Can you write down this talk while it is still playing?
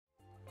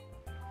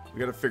We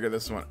gotta figure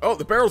this one. Oh,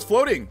 the barrel's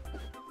floating.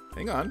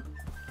 Hang on.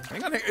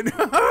 Hang on.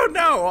 Oh,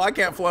 no, I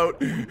can't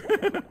float.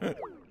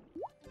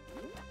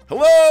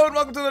 Hello, and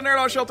welcome to the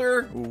Nerdout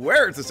Shelter,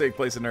 where it's a safe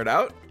place to nerd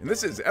out. And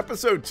this is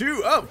episode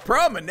 2 of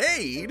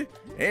Promenade.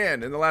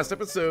 And in the last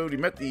episode, we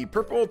met the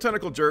purple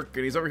tentacle jerk,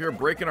 and he's over here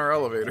breaking our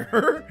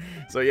elevator.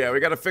 So yeah, we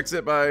gotta fix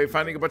it by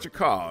finding a bunch of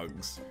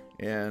cogs.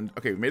 And,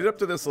 okay, we made it up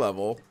to this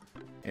level.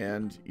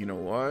 And you know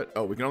what?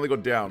 Oh, we can only go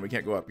down. We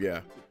can't go up.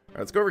 Yeah. All right,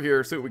 let's go over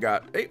here, see what we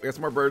got. Hey, we got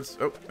some more birds.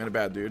 Oh, and a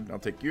bad dude. I'll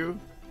take you.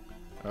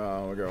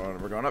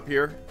 We're going up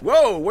here.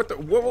 Whoa! What the?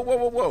 Whoa! Whoa! Whoa!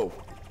 Whoa!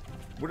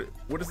 Whoa!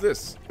 What is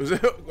this? Is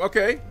it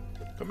okay?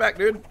 Come back,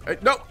 dude. Hey,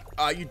 no!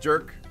 Ah, you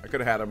jerk! I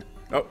could have had him.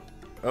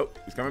 Oh,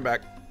 he's coming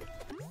back.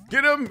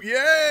 Get him!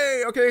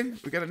 Yay! Okay,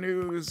 we got a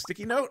new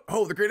sticky note.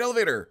 Oh, the great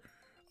elevator.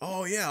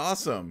 Oh yeah,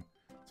 awesome.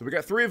 So we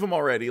got 3 of them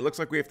already. Looks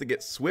like we have to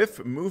get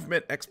Swift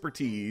Movement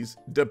Expertise,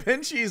 Da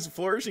Vinci's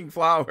Flourishing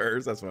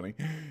Flowers, that's funny,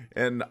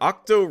 and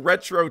Octo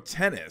Retro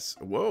Tennis.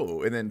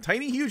 Whoa, and then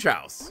Tiny Huge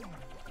House.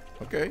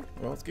 Okay,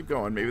 well, let's keep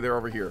going. Maybe they're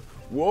over here.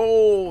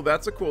 Whoa,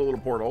 that's a cool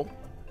little portal.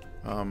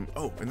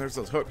 Oh, and there's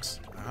those hooks.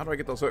 How do I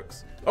get those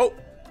hooks? Oh,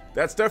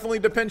 that's definitely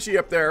Da Vinci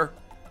up there.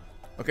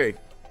 Okay,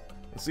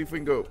 let's see if we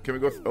can go. Can we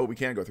go? Oh, we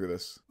can go through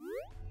this.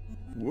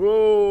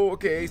 Whoa,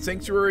 okay,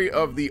 Sanctuary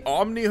of the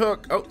Omni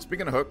Hook. Oh,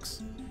 speaking of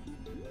hooks.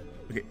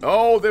 Okay.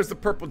 Oh, there's the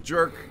purple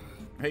jerk.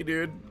 Hey,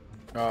 dude.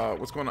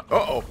 What's going on?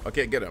 Uh-oh, I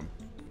can't get him.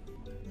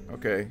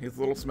 Okay, he's a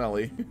little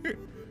smelly.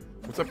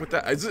 What's up with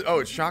that? Oh,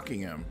 it's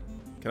shocking him.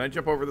 Can I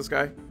jump over this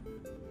guy?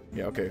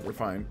 Yeah, okay, we're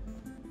fine.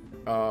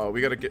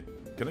 We gotta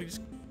get... Can I just...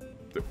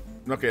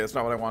 Okay, that's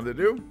not what I wanted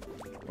to do.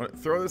 I want to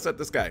throw this at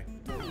this guy.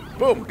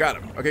 Boom, got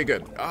him. Okay,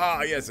 good.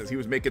 Ah, yes, he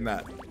was making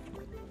that.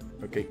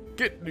 Okay,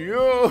 get you.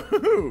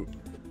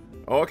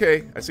 Oh,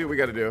 okay, I see what we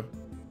gotta do.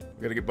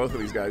 We gotta get both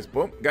of these guys.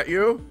 Boom, got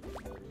you.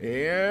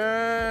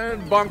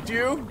 And bonked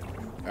you.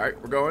 All right,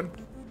 we're going.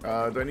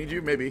 Do I need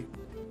you? Maybe.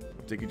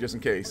 I'll take you just in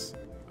case.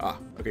 Ah,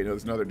 okay, no,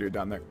 there's another dude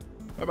down there.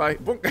 Bye-bye.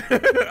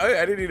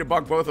 I didn't need to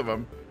bonk both of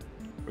them.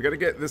 We gotta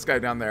get this guy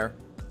down there.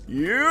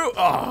 You!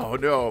 Oh,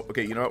 no.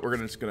 Okay, you know what? We're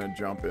just gonna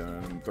jump in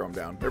and throw him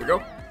down. There we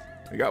go.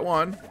 We got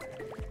one.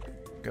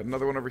 Got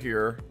another one over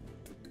here.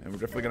 And we're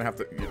definitely gonna have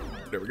to...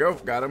 There we go.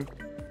 Got him.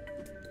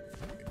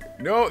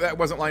 No, that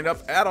wasn't lined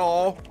up at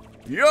all.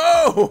 Yo!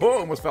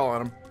 Almost fell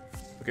on him.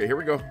 Okay, here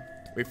we go.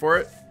 Wait for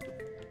it.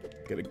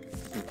 Get it.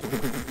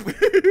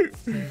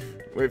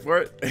 Wait for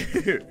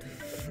it.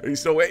 Are you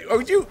still waiting? Oh,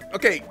 you?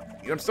 Okay,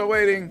 I'm still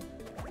waiting.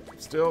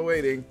 Still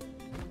waiting.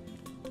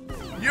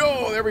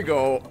 Yo, there we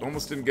go.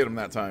 Almost didn't get him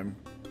that time.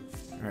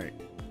 All right.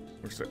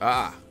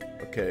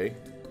 Okay.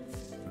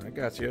 I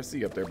got you. I see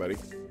you up there, buddy.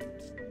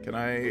 Can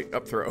I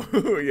up throw?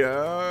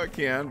 Yeah, I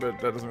can,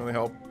 but that doesn't really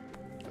help.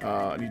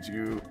 I need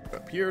you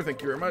up here. Thank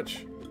you very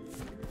much.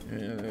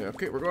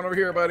 Okay, we're going over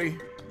here, buddy.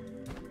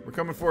 We're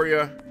coming for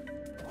you.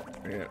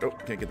 Yeah. Oh,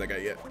 can't get that guy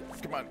yet.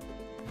 Come on.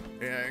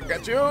 And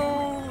got you.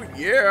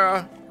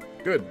 Yeah.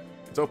 Good.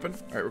 It's open.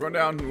 All right, we're going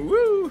down.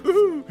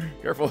 Woo!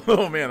 Careful.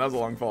 Oh, man, that was a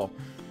long fall.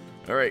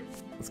 All right,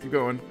 let's keep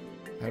going.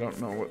 I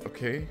don't know what...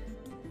 Okay.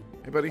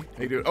 Hey, buddy.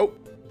 How you doing?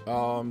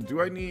 Oh,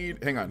 do I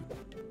need... Hang on.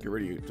 Get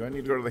rid of you. Do I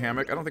need to go to the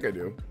hammock? I don't think I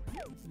do.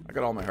 I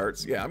got all my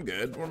hearts. Yeah, I'm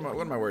good. What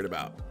am I worried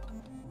about?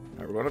 All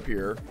right, we're going up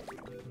here.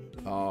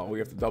 We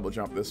have to double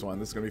jump this one.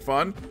 This is going to be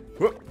fun.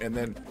 Whoop, and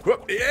then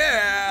whoop.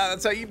 Yeah,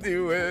 that's how you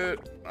do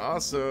it.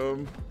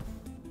 Awesome.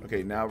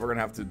 Okay, now we're going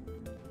to have to...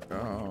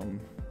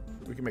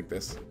 we can make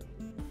this.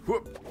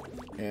 Whoop.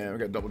 And we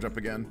got to double jump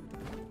again.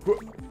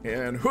 Whoop.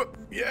 And whoop.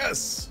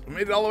 Yes! I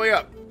made it all the way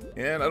up.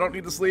 And I don't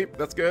need to sleep.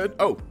 That's good.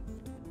 Oh.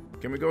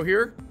 Can we go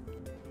here?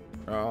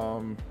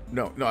 No,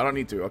 I don't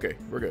need to. Okay,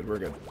 we're good. We're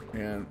good.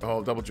 And,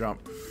 oh, double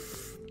jump.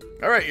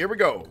 All right, here we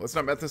go. Let's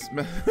not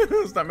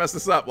mess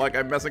this up like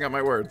I'm messing up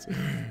my words.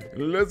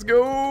 Let's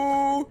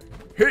go.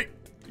 Hey,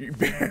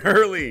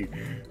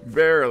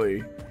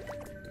 barely.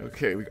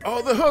 Okay.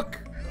 Oh, the hook.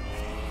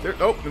 There.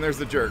 Oh, and there's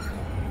the jerk.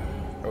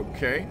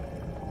 Okay.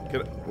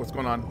 What's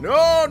going on?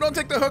 No, don't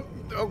take the hook.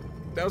 Oh,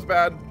 that was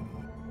bad.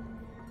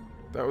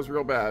 That was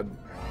real bad.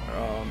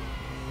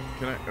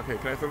 Can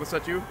I throw this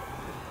at you?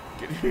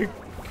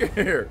 Get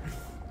here.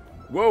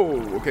 Whoa.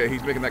 Okay,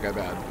 he's making that guy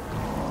bad.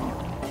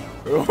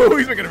 Oh,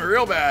 he's making it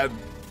real bad.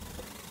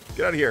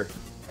 Get out of here.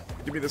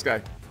 Give me this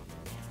guy.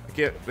 I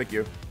can't. Thank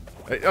you.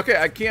 Okay,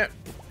 I can't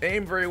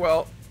aim very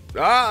well.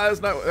 Ah,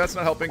 that's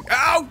not helping.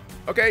 Ow!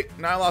 Okay,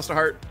 now I lost a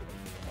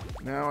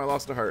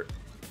heart.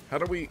 How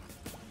do we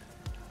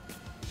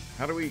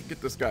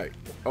get this guy?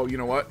 Oh, you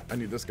know what? I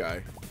need this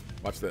guy.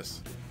 Watch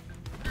this.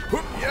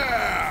 Whoop,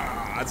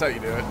 yeah! That's how you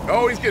do it.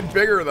 Oh, he's getting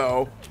bigger,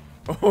 though.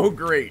 Oh,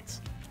 great.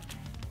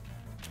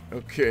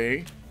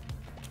 Okay.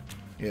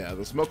 Yeah,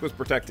 the smoke was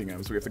protecting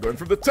him, so we have to go in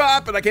from the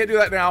top, and I can't do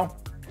that now.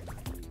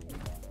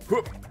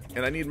 Whoop.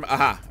 And I need...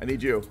 Aha, I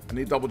need you. I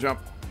need double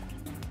jump.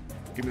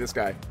 Give me this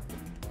guy.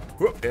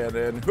 Whoop, and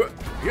then... Whoop.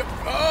 Yep.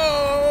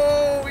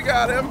 Oh, we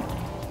got him.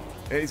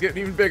 And he's getting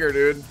even bigger,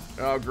 dude.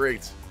 Oh,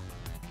 great.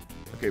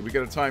 Okay, we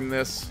gotta time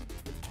this.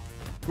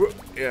 Whoop,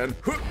 and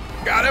whoop.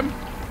 Got him.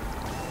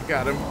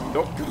 got him.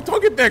 Nope,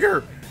 don't get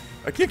bigger.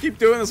 I can't keep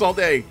doing this all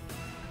day.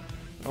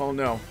 Oh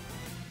no.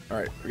 All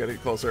right, we gotta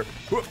get closer.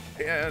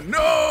 And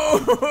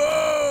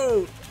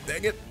no!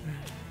 Dang it.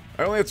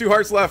 I only have 2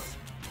 hearts left.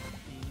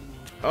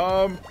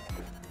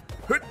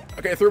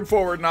 Okay, I threw him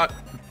forward, not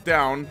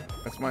down.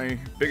 That's my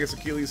biggest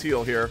Achilles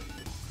heel here.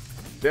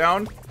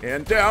 Down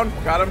and down.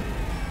 Got him.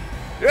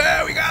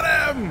 Yeah, we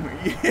got him!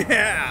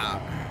 Yeah!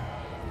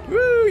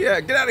 Woo,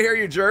 yeah, get out of here,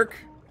 you jerk.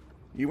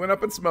 You went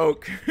up in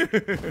smoke.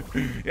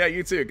 Yeah,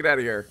 you too, get out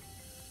of here.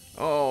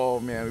 Oh,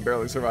 man, we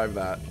barely survived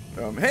that.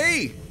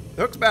 Hey!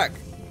 The hook's back.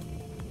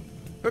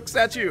 Hook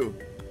statue.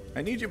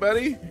 I need you,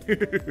 buddy.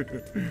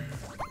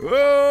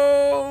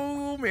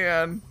 Oh,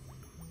 man.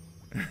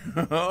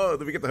 Oh,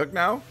 did we get the hook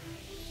now?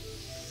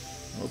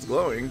 Oh, it's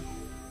glowing.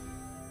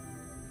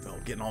 Oh,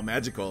 getting all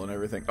magical and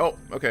everything. Oh,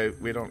 okay,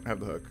 we don't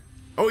have the hook.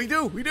 Oh, we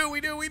do! We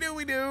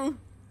do!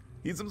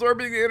 He's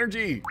absorbing the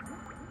energy.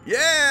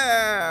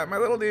 Yeah! My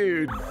little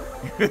dude.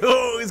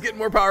 Oh, he's getting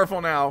more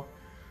powerful now.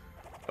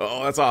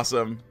 Oh, that's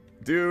awesome.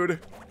 Dude,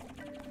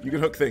 you can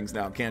hook things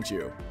now, can't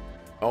you?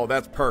 Oh,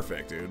 that's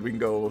perfect, dude. We can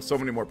go so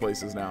many more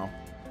places now.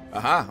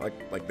 Aha,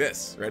 like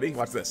this. Ready?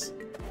 Watch this.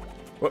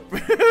 Whoop. We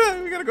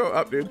gotta go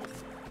up, dude.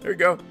 There we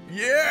go.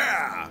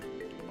 Yeah!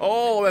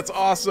 Oh, that's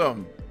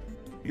awesome.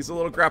 He's a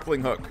little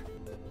grappling hook.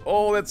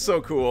 Oh, that's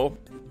so cool.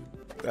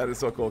 That is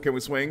so cool. Can we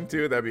swing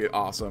too? That'd be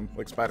awesome.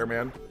 Like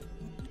Spider-Man.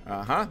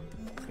 Uh-huh.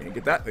 Can't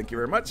get that. Thank you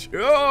very much.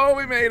 Oh,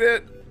 we made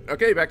it.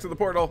 Okay, back to the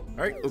portal.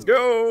 All right, let's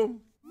go.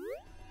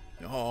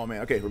 Oh,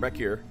 man. Okay, we're back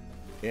here.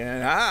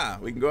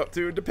 And, we can go up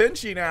to Da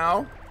Vinci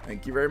now.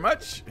 Thank you very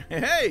much.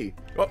 Hey.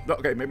 Oh, no,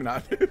 okay, maybe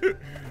not.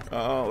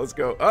 Oh, let's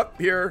go up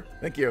here.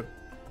 Thank you.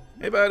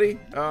 Hey, buddy.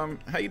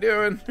 How you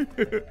doing?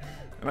 Can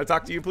I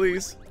talk to you,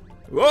 please?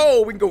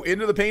 Whoa, we can go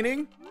into the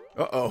painting?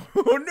 Uh-oh.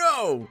 Oh,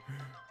 no.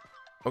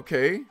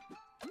 Okay.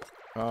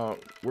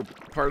 We're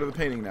part of the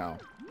painting now.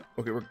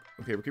 Okay,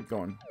 we'll keep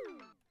going.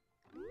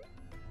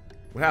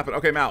 What happened?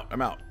 Okay, I'm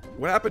out.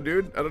 What happened,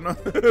 dude? I don't know.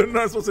 I don't know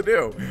what I'm supposed to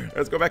do.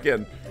 Let's go back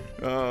in.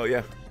 Oh,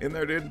 yeah. In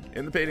there, dude.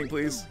 In the painting,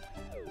 please.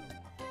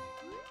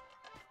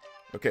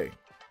 Okay.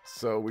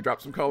 So we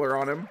dropped some color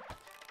on him.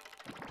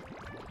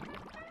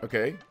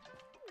 Okay.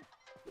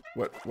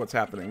 What's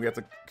happening? We have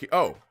to...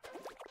 Oh.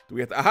 Do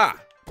we have to... Aha!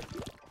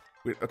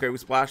 Okay, we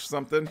splashed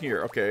something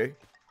here. Okay.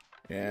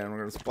 And we're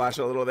going to splash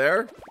a little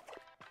there.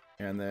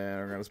 And then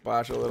we're going to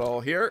splash a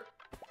little here.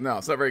 No,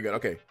 it's not very good.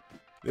 Okay.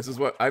 This is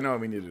what I know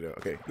we need to do.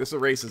 Okay, this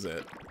erases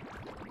it.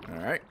 All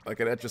right, like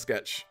an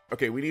Etch-a-Sketch.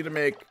 Okay, we need to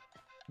make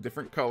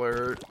different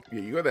color. Yeah,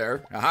 you go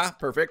there. Aha,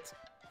 perfect.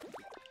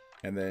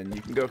 And then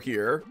you can go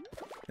here.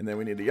 And then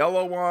we need a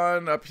yellow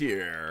one up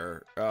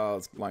here.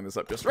 Let's line this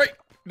up just right.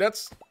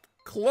 That's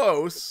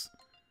close.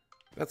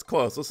 That's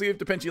close. Let's see if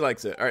Da Vinci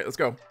likes it. All right, let's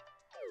go.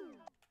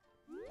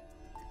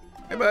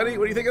 Hey, buddy,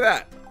 what do you think of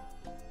that?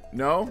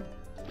 No?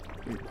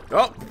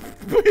 Oh,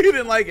 he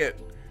didn't like it.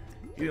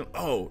 He didn't.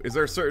 Oh, is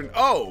there a certain...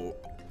 Oh,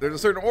 there's a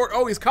certain order.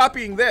 Oh, he's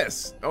copying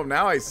this. Oh,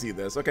 now I see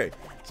this. Okay,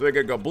 so we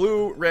gotta go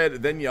blue,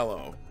 red, then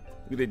yellow.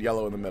 We did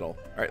yellow in the middle.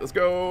 All right, let's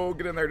go.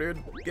 Get in there,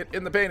 dude. Get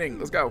in the painting.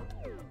 Let's go.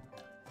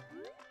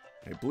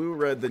 Okay, blue,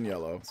 red, then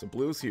yellow. So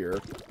blue's here.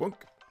 Boink.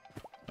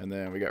 And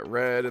then we got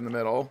red in the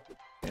middle.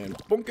 And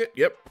boink it.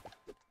 Yep.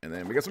 And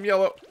then we got some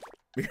yellow.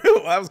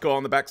 That was cool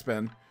on the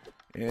backspin.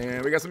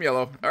 And we got some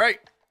yellow. All right.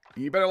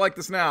 You better like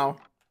this now.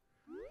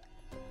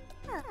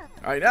 All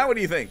right, now what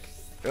do you think?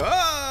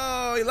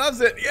 Oh, he loves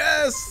it.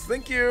 Yes,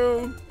 thank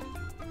you.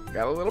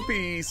 Got a little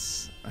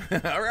piece.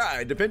 All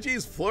right, Da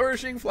Vinci's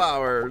flourishing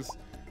flowers.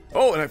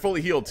 Oh, and I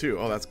fully healed too.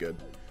 Oh, that's good.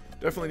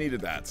 Definitely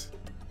needed that.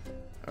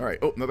 All right.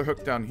 Oh, another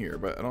hook down here,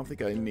 but I don't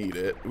think I need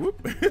it.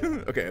 Whoop.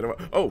 Okay.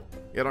 Oh,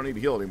 yeah, I don't need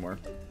to heal anymore.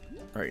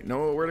 All right,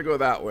 nowhere to go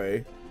that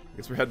way. I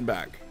guess we're heading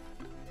back.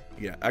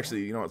 Yeah,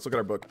 actually, you know what? Let's look at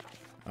our book.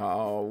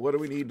 What do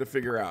we need to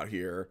figure out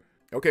here?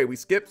 Okay, we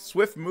skipped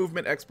Swift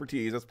Movement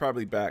Expertise. That's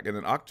probably back. And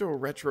then Octo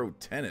Retro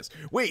Tennis.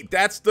 Wait,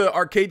 that's the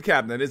arcade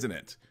cabinet, isn't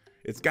it?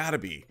 It's gotta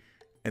be.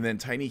 And then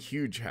Tiny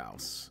Huge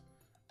House.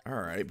 All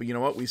right, but you know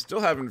what? We still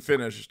haven't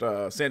finished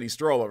Sandy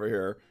Stroll over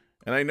here.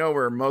 And I know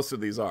where most of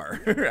these are.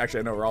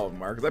 Actually, I know where all of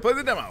them are because I played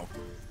the demo.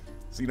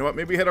 So you know what?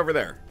 Maybe we head over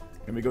there.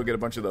 And we go get a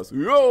bunch of those.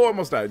 Oh,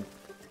 almost died.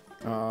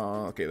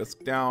 Okay, that's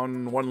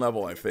down one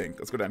level, I think.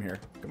 Let's go down here.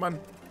 Come on.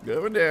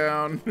 Going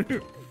down.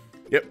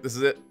 Yep, this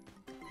is it.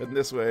 Heading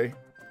this way.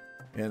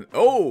 And,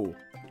 oh,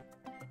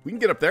 we can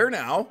get up there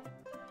now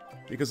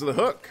because of the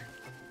hook.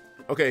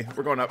 Okay,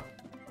 we're going up.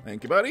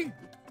 Thank you, buddy.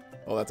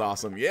 Oh, that's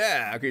awesome.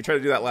 Yeah, okay, tried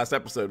to do that last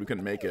episode. We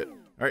couldn't make it. All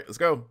right, let's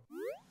go.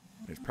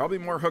 There's probably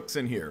more hooks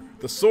in here.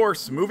 The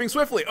source moving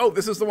swiftly. Oh,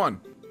 this is the one.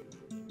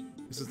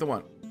 This is the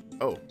one.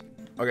 Oh,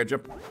 I gotta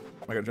jump.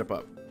 I gotta jump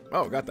up.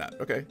 Oh, got that.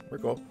 Okay, we're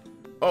cool.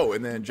 Oh,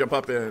 and then jump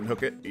up and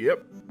hook it.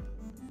 Yep.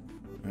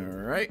 All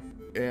right,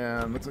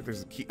 and looks like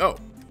there's a key. Oh,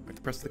 I have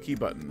to press the key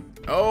button.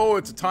 Oh,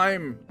 it's a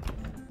time.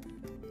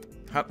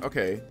 How,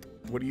 okay,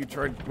 what are you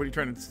trying? What are you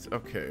trying to?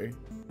 Okay,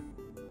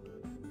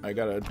 I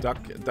gotta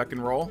duck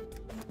and roll.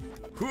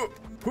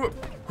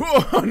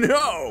 Oh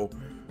no!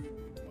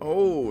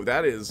 Oh,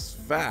 that is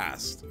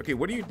fast. Okay,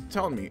 what are you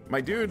telling me?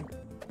 My dude,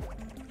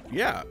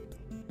 yeah.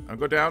 I'll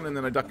go down and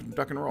then I duck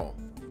and roll.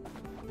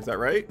 Is that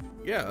right?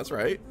 Yeah, that's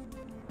right.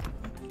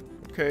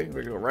 Okay,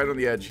 we go right on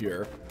the edge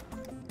here.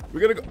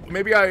 We gotta go,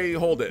 maybe I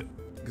hold it.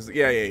 Because,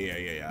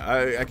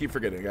 yeah. I keep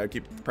forgetting. I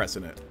keep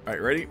pressing it. All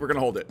right, ready? We're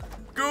gonna hold it.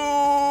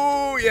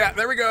 Go! Yeah,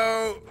 there we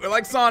go. We're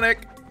like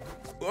Sonic.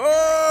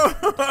 Oh,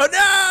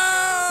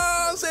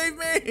 no! Save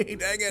me!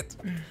 Dang it.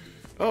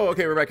 Oh,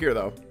 okay, we're back here,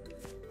 though.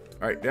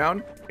 All right,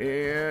 down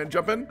and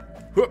jumping.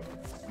 Whoop.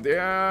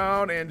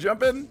 Down and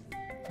jumping.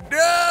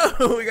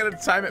 No! We gotta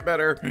time it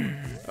better.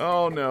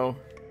 Oh, no.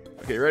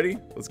 Okay, ready?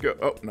 Let's go.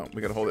 Oh, no,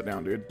 we gotta hold it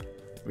down, dude.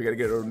 We gotta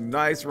get a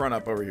nice run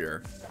up over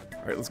here.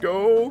 All right, let's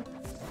go.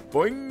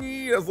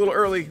 Boing! That was a little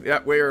early.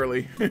 Yeah, way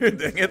early.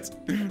 Dang it.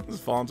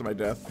 Just falling to my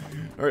death.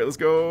 All right, let's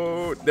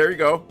go. There you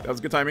go. That was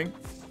good timing.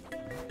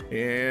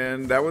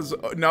 And that was...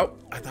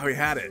 nope. I thought we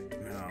had it.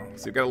 No.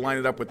 So you got to line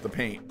it up with the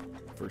paint.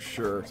 For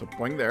sure. So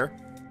boing there.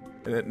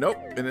 And then... nope.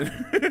 And then...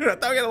 I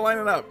thought we got to line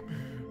it up.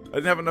 I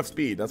didn't have enough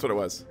speed. That's what it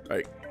was. All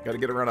right. Got to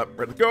get it run up.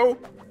 Right, let's go.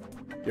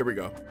 Here we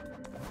go.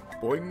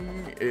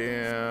 Boing.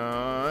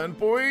 And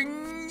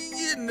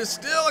boing. And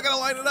still, I got to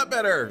line it up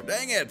better.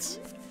 Dang it.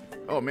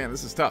 Oh, man.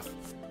 This is tough.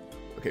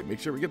 Okay, make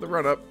sure we get the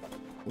run up.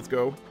 Let's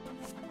go.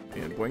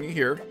 And boing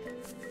here.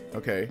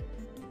 Okay.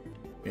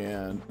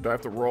 And do I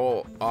have to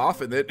roll off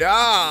and then...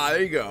 ah,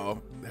 there you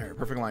go. There,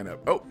 perfect lineup.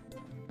 Oh,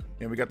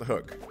 and we got the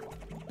hook.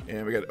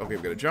 And we got... okay,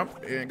 we got to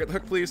jump. And get the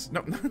hook, please.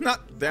 No,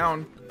 not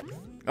down.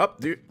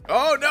 Up, dude.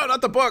 Oh, no,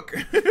 not the book.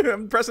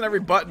 I'm pressing every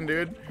button,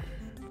 dude.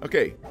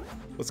 Okay,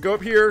 let's go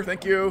up here.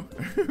 Thank you.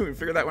 We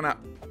figured that one out.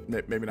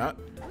 Maybe not.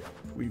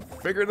 We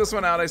figured this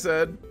one out, I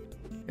said.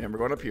 And we're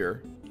going up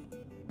here.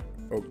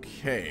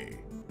 Okay.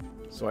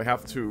 So I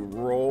have to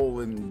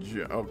roll and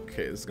jump.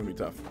 Okay, this is going to be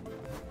tough.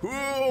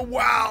 Oh,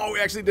 wow. We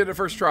actually did it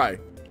first try.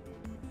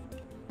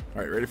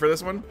 All right, ready for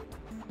this one?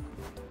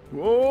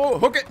 Whoa,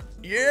 hook it.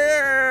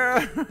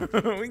 Yeah.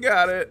 We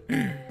got it.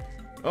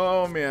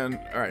 Oh, man.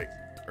 All right.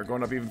 We're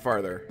going up even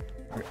farther.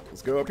 All right,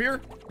 let's go up here.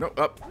 No,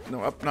 up.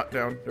 No, up, not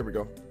down. There we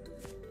go.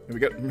 And we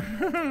get...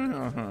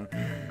 all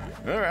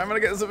right, I'm going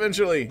to get this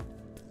eventually.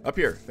 Up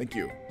here. Thank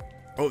you.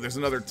 Oh, there's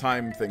another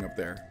time thing up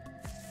there.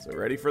 So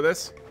ready for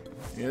this?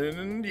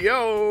 And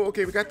yo,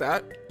 okay, we got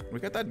that. We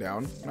got that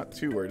down. Not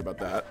too worried about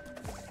that.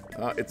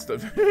 It's the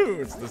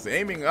it's this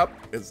aiming up.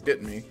 It's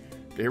getting me.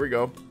 Okay, here we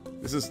go.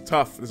 This is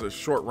tough. This is a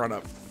short run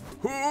up.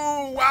 Ooh,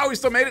 wow, we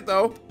still made it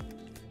though.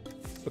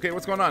 Okay,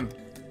 what's going on?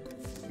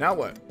 Now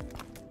what?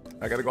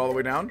 I gotta go all the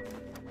way down.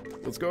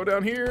 Let's go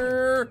down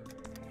here.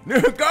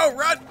 Go,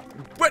 run!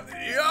 What?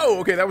 Yo,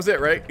 okay, that was it,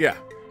 right? Yeah.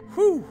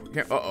 Whew.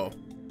 Uh-oh.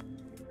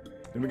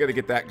 Then we gotta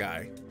get that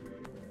guy.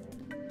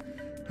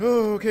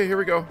 Oh, okay, here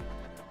we go.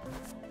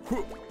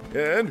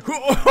 And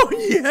oh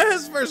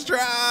yes, first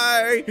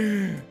try.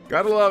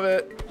 Gotta love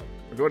it.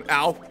 We're going.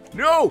 Ow!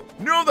 No,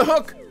 no, the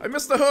hook. I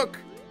missed the hook.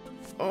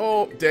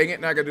 Oh, dang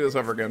it! Now I gotta do this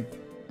over again.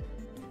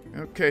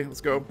 Okay, let's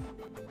go.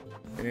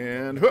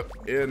 And hook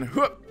and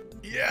hook.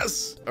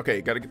 Yes.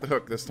 Okay, gotta get the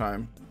hook this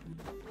time.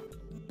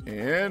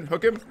 And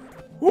hook him.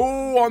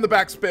 Ooh, on the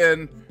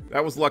backspin.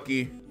 That was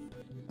lucky.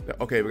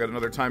 Okay, we got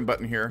another time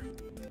button here.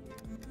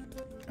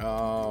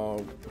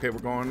 Okay, we're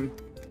going.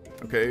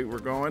 Okay, we're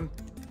going.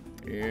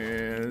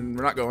 And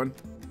we're not going.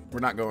 We're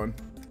not going.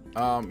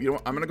 You know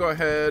what? I'm going to go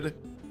ahead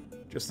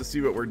just to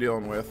see what we're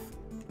dealing with.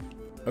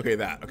 Okay,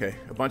 that. Okay,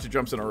 a bunch of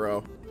jumps in a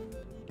row.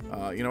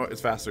 You know what? It's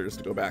faster just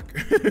to go back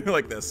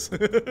like this. All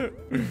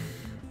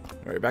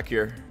right, back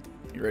here.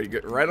 You ready?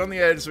 Get right on the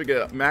edge so we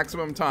get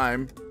maximum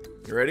time.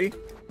 You ready?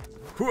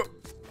 Whoop.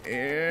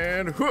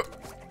 And whoop.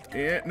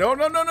 And no,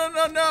 no, no, no,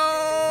 no,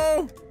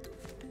 no.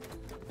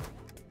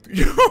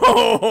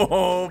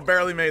 Yo,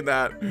 barely made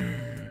that.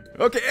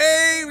 Okay,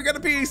 hey, we got a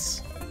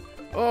piece.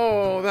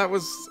 Oh, that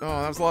was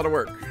a lot of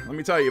work. Let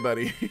me tell you,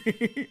 buddy.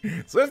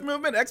 Swift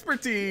movement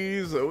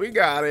expertise. We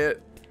got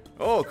it.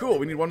 Oh, cool.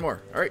 We need one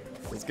more. All right,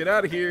 let's get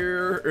out of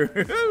here.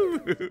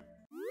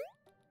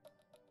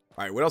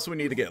 All right, what else do we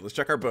need to get? Let's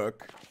check our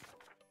book.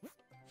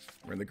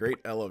 We're in the Great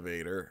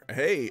Elevator.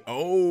 Hey,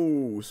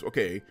 oh,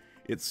 okay.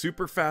 It's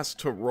super fast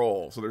to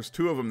roll. So there's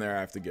 2 of them there I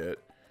have to get.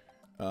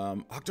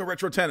 Octo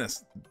Retro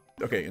Tennis.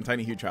 Okay, and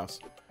Tiny Huge House.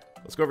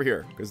 Let's go over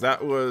here, because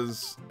that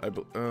was...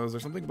 is there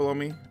something below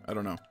me? I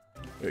don't know.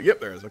 Yep,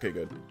 there is. Okay,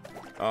 good.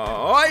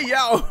 Oh, yeah!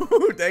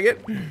 Oh, dang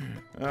it!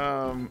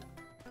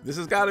 This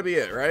has got to be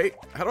it, right?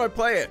 How do I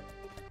play it?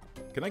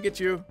 Can I get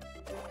you?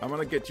 I'm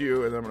going to get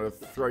you, and then I'm going to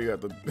throw you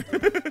at the,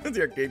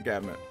 the arcade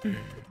cabinet.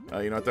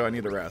 You know what, though? I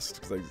need to rest,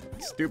 because I'm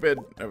stupid.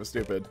 I was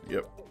stupid.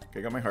 Yep.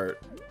 Okay, got my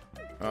heart.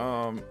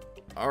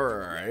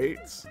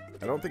 Alright.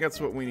 I don't think that's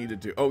what we need to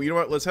do. Oh, you know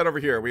what? Let's head over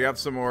here. We have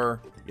some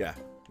more... yeah,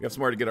 we have some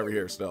more to get over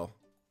here still.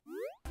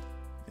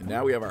 And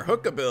now we have our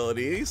hook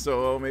ability,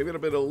 so maybe it'll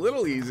be a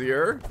little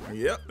easier.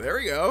 Yep, there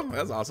we go.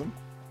 That's awesome.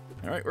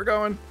 All right, we're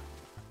going.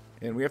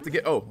 And we have to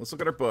get... oh, let's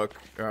look at our book.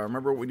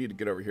 Remember what we need to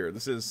get over here.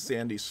 This is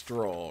Sandy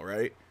Stroll,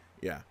 right?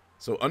 Yeah.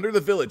 So under the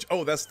village.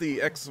 Oh, that's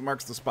the X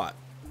marks the spot.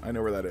 I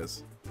know where that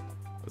is.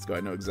 Let's go.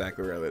 I know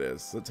exactly where that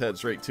is. Let's head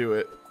straight to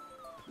it.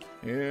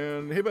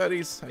 And hey,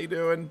 buddies. How you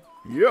doing?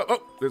 Yo.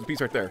 Oh, there's a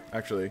piece right there,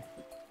 actually.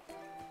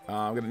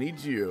 I'm going to need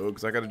you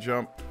because I got to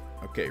jump.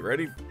 Okay,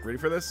 ready? Ready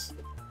for this?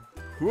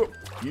 Whoop.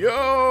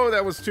 Yo,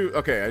 that was too...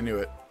 Okay, I knew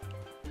it.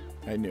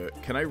 I knew it.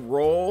 Can I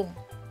roll?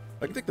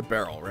 I can take the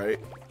barrel, right?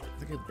 I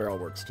think the barrel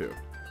works too.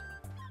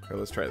 Okay,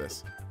 let's try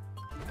this.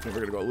 I think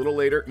we're going to go a little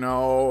later.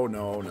 No,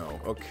 no, no.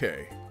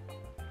 Okay.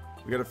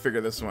 We got to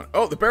figure this one.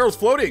 Oh, the barrel's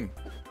floating.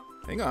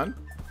 Hang on.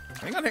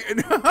 Hang on.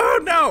 Oh,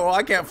 no,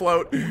 I can't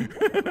float.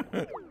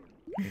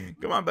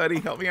 Come on, buddy.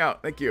 Help me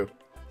out. Thank you.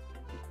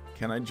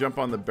 Can I jump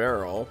on the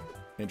barrel?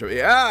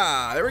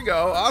 Yeah, there we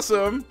go.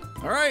 Awesome.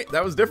 All right,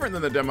 that was different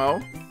than the demo.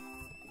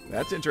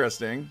 That's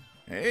interesting.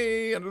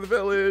 Hey, under the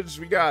village.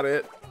 We got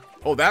it.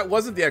 Oh, that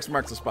wasn't the X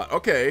marks the spot.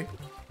 Okay.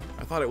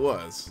 I thought it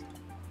was.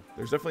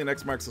 There's definitely an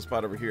X marks the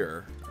spot over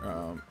here.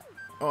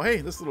 Oh, hey,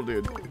 this little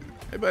dude.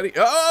 Hey, buddy.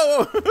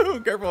 Oh,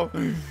 careful.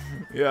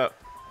 Yeah,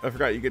 I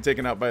forgot you get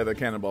taken out by the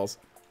cannonballs.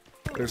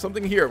 There's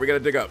something here we gotta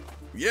dig up.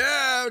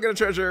 Yeah, we got a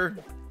treasure.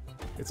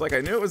 It's like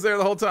I knew it was there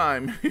the whole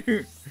time.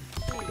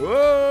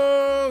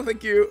 Whoa,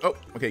 thank you. Oh,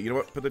 okay, you know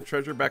what? Put the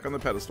treasure back on the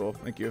pedestal.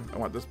 Thank you. I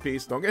want this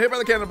piece. Don't get hit by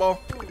the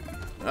cannonball.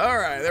 All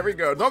right, there we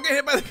go. Don't get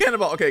hit by the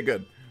cannonball. Okay,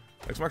 good.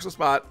 X marks the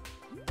spot.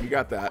 You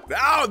got that.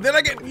 Oh, did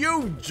I get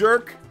you,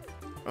 jerk?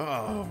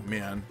 Oh,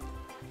 man.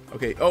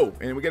 Okay, oh,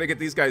 and we gotta get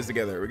these guys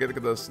together. We gotta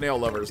get the snail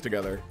lovers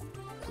together.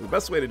 So the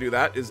best way to do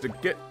that is to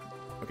get...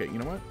 Okay, you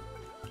know what?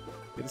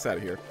 Get this out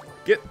of here.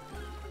 Get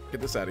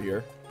this out of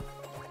here.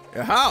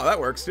 Aha, that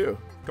works too.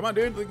 Come on,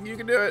 dude. You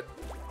can do it.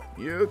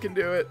 You can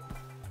do it.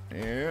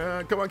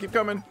 And come on, keep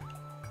coming.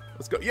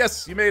 Let's go.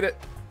 Yes, you made it.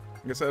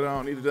 I guess I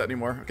don't need to do that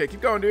anymore. Okay,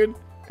 keep going, dude.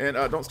 And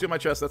don't steal my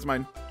chest. That's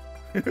mine.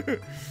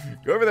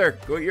 Go over there.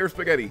 Go eat your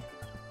spaghetti.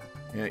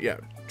 Yeah,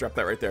 drop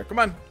that right there. Come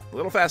on. A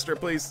little faster,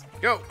 please.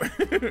 Go.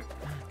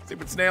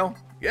 Stupid snail.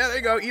 Yeah, there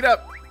you go. Eat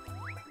up.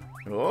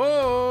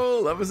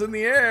 Oh, love is in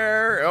the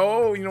air.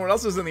 Oh, you know what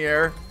else is in the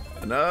air?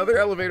 Another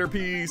elevator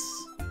piece.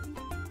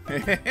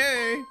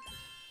 Hey.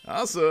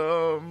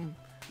 Awesome.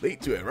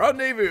 Late to a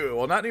rendezvous.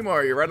 Well, not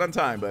anymore. You're right on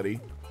time, buddy.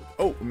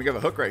 Oh, and we got a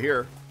hook right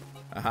here.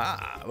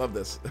 Aha. I love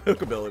this.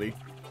 Hook ability.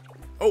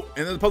 Oh,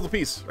 and then the puzzle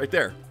piece right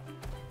there.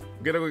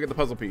 We gotta go get the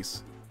puzzle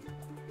piece.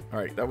 All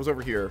right, that was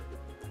over here.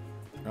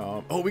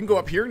 Oh, we can go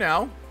up here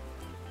now.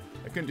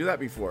 I couldn't do that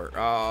before.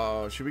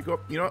 Should we go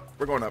up? You know what?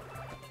 We're going up.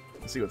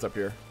 Let's see what's up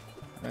here.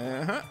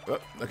 Oh,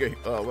 okay,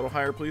 a little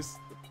higher, please.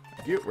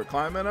 Thank you. We're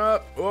climbing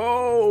up.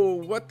 Oh,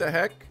 what the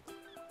heck?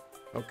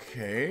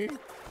 Okay.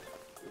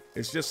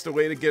 It's just a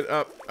way to get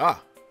up.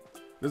 Ah,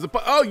 there's a.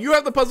 Oh, you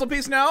have the puzzle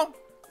piece now.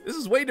 This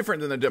is way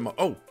different than the demo.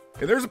 Oh,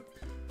 and there's a.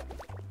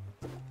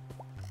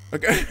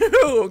 Okay.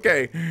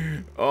 Okay.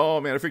 Oh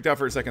man, I freaked out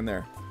for a second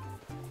there.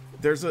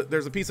 There's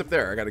a piece up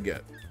there I gotta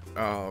get.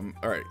 All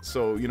right.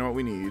 So you know what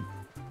we need?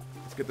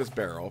 Let's get this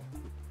barrel.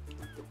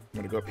 I'm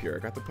gonna go up here. I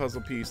got the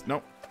puzzle piece.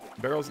 Nope.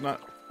 Barrel's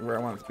not where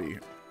I want it to be.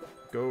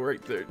 Go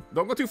right there.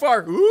 Don't go too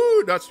far.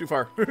 Ooh, that's too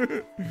far.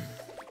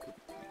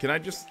 Can I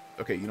just...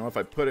 Okay, you know, if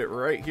I put it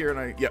right here and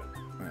I... Yep.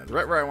 That's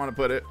right where I want to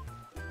put it.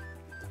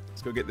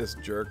 Let's go get this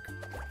jerk.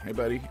 Hey,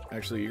 buddy.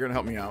 Actually, you're going to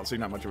help me out, so you're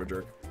not much of a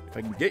jerk. If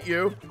I can get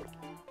you...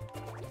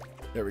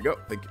 There we go.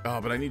 Oh,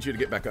 but I need you to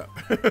get back up.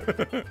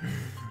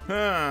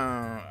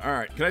 All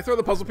right. Can I throw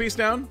the puzzle piece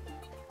down?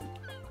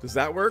 Does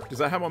that work? Does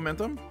that have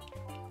momentum?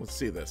 Let's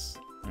see this.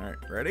 All right.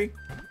 Ready?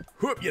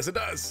 Whoop. Yes, it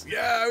does.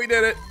 Yeah, we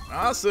did it.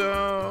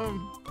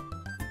 Awesome.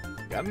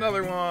 Got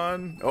another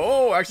one.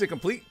 Oh, actually a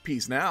complete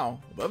piece now.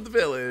 Above the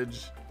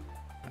village.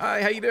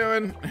 Hi, how you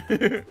doing?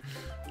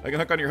 I can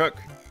hook on your hook.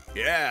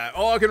 Yeah.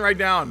 Oh, I can ride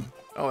down.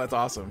 Oh, that's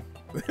awesome.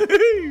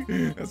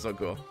 That's so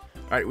cool.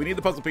 All right, we need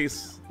the puzzle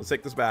piece. Let's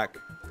take this back.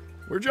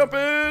 We're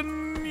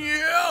jumping.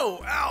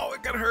 Yo. Ow,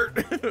 it got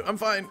hurt. I'm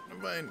fine. I'm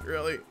fine,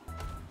 really.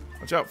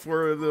 Watch out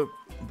for the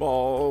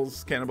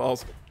balls,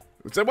 cannonballs.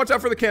 It said watch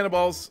out for the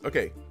cannonballs.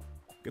 Okay.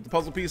 Get the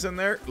puzzle piece in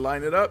there.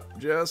 Line it up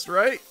just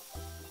right.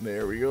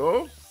 There we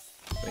go.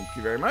 Thank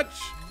you very much.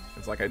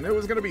 It's like I knew it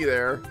was going to be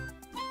there.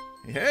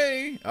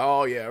 Hey.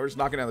 Oh, yeah. We're just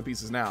knocking down the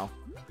pieces now.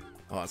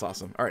 Oh, that's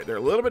awesome. All right. They're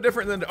a little bit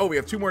different than... Oh, we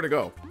have 2 more to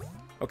go.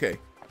 Okay.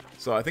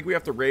 So I think we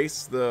have to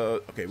race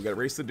the... Okay, we got to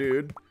race the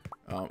dude.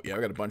 Yeah,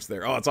 we got a bunch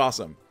there. Oh, that's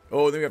awesome.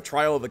 Oh, then we have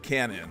Trial of the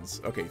Cannons.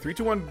 Okay, 3,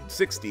 2, 1,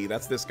 60.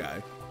 That's this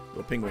guy.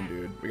 Little penguin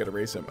dude. We got to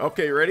race him.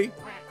 Okay, you ready?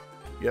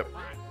 Yep.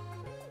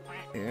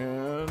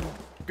 And...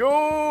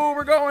 Go!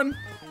 We're going!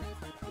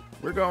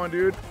 We're going,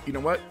 dude. You know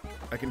what?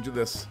 I can do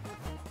this.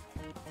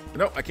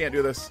 Nope, I can't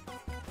do this.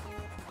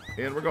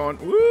 And we're going.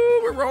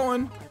 Woo, we're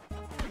rolling.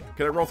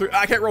 Can I roll through?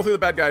 I can't roll through the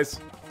bad guys.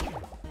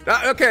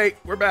 Okay,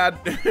 we're bad.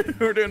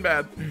 We're doing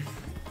bad.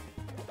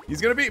 He's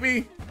gonna beat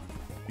me.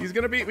 He's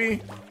gonna beat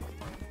me.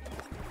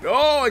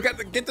 Oh, I got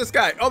to get this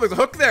guy. Oh, there's a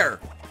hook there.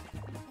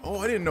 Oh,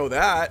 I didn't know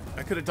that.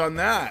 I could have done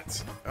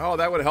that. Oh,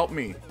 that would have helped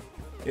me.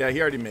 Yeah,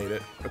 he already made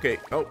it. Okay.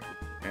 Oh,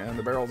 and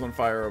the barrel's on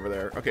fire over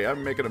there. Okay,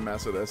 I'm making a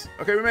mess of this.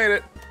 Okay, we made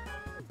it.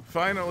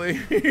 Finally.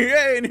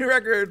 Yay, new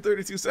record,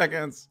 32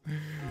 seconds.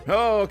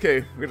 Oh,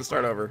 okay. We're gonna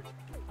start over.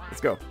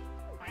 Let's go.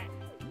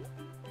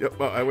 Yep,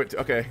 well, I went,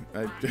 okay.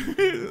 I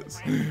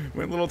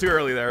went a little too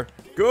early there.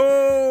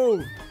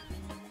 Go!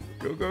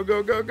 Go, go,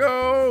 go, go,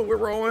 go! We're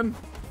rolling,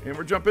 and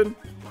we're jumping,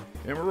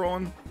 and we're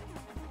rolling.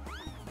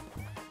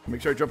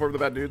 Make sure I jump over the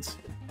bad dudes.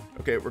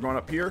 Okay, we're going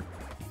up here.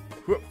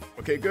 Whoop.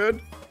 Okay,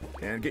 good.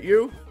 And get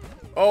you.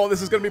 Oh,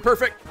 this is gonna be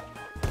perfect.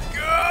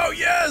 Go,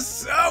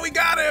 yes! Oh, we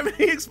got him!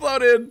 He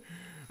exploded.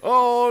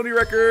 Oh, new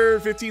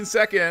record, 15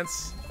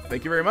 seconds.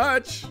 Thank you very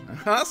much.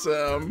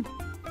 Awesome.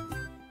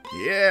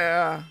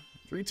 Yeah.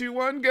 3, 2,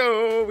 1,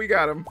 go. We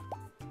got him.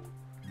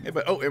 Hey,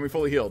 but oh, and we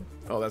fully healed.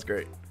 Oh, that's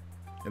great.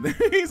 And then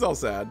he's all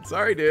sad.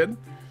 Sorry, dude.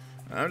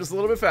 I'm just a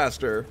little bit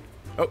faster.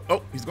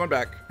 Oh, he's going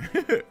back.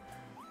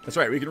 That's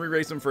right. We can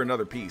re-race him for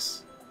another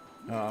piece.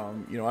 You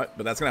know what?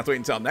 But that's gonna have to wait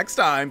until next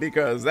time,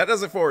 because that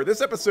does it for this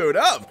episode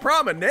of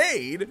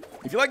Promenade.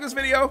 If you like this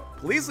video,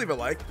 please leave a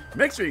like.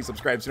 Make sure you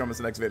subscribe so you don't miss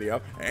the next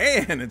video.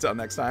 And until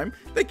next time,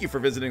 thank you for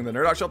visiting the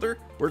Nerdout Shelter,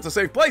 where it's a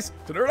safe place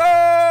to nerd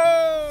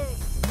out.